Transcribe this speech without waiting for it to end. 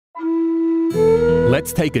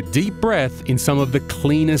Let's take a deep breath in some of the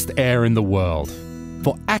cleanest air in the world.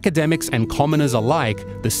 For academics and commoners alike,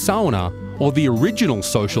 the sauna, or the original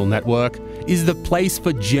social network, is the place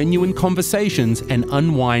for genuine conversations and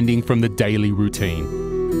unwinding from the daily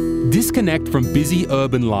routine. Disconnect from busy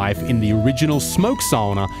urban life in the original smoke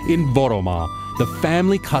sauna in romaa, the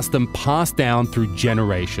family custom passed down through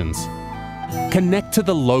generations. Connect to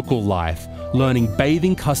the local life, learning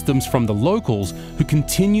bathing customs from the locals who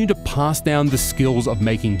continue to pass down the skills of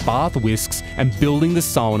making bath whisks and building the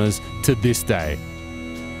saunas to this day.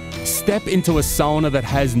 Step into a sauna that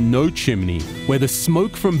has no chimney, where the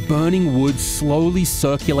smoke from burning wood slowly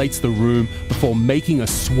circulates the room before making a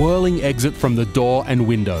swirling exit from the door and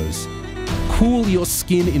windows. Cool your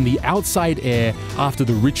skin in the outside air after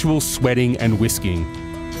the ritual sweating and whisking.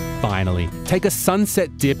 Finally, take a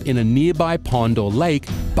sunset dip in a nearby pond or lake,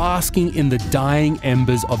 basking in the dying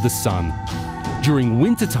embers of the sun. During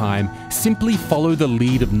wintertime, simply follow the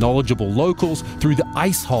lead of knowledgeable locals through the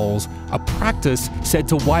ice holes, a practice said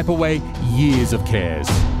to wipe away years of cares.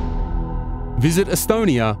 Visit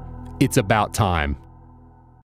Estonia, it's about time.